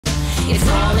It's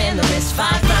all in the wrist,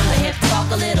 5 from the hip. Talk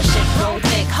a little shit, roll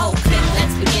thick, hold quick,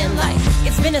 let's begin like.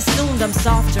 It's been assumed I'm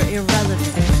soft or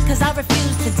irrelevant, cause I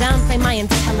refuse to downplay my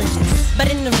intelligence. But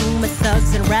in the room with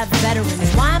thugs and rap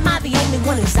veterans, why am I the only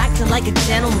one who's acting like a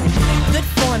gentleman? Good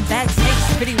form, bad taste,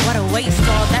 pity what a waste.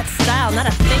 All that style, not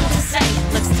a thing to say.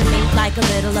 Looks to me like a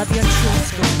little of your true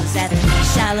school is at the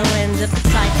shallow end of the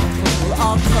type of fool.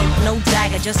 All cloak, no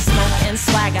dagger, just smoke and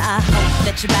swagger. I hope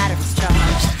that your battery's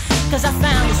charged, cause I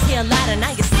found this here ladder.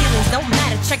 Now your ceilings don't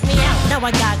matter, check me out, now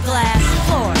I got glass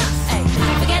floors. Hey,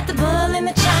 forget the bull in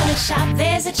the china shop,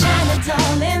 there's a china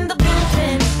doll in the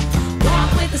bullpen.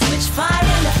 Walk with a switch, fire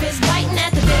in the fist, biting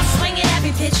at the bit, swinging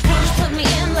every pitch, coach put me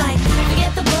in like.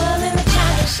 Forget the bull in the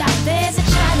china shop, there's a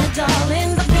china doll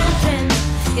in the bullpen.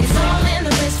 It's all in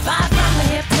the wrist, 5 from the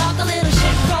hip, talk a little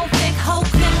shit, roll thick, hold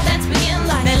quick, let's begin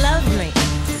like.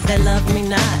 They love me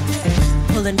not,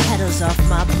 pulling pedals off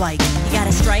my bike. You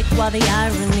gotta strike while the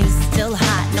irony's still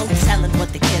hot, no telling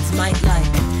what the kids might like.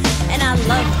 And I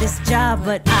love this job,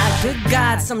 but good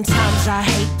God, sometimes I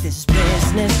hate this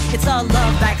business. It's all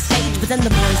love backstage, but then the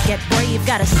boys get brave.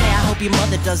 Gotta say, I hope your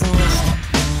mother doesn't listen.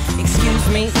 Excuse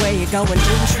me, where you going?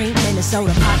 June Street,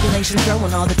 Minnesota, population's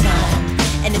growing all the time.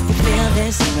 And if you feel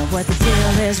this, you know what the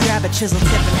deal is. Grab a chisel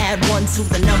tip and add 1 to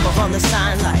the number on the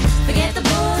sign like. Forget the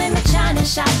bull in the china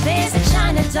shop, there's a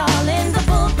china doll in the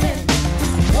bullpen.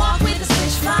 Walk with a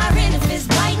switch, fire in a fist,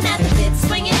 biting at the bit,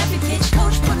 swinging every pitch,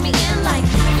 coach put me in like.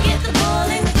 Forget the bull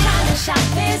in the china shop,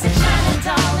 there's a china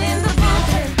doll in the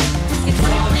bullpen. It's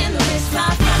all in the wrist,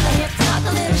 5 from the hip, talk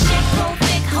a little shit, roll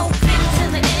thick, hold quick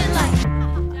till the end like.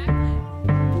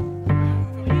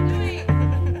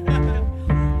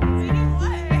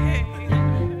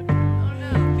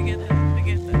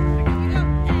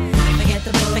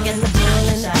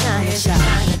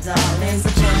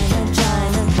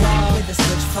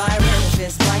 Fire in the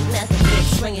fist, biting at the bit,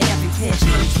 swinging every pitch,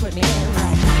 coach put me in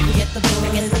right. Forget the bull,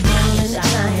 forget the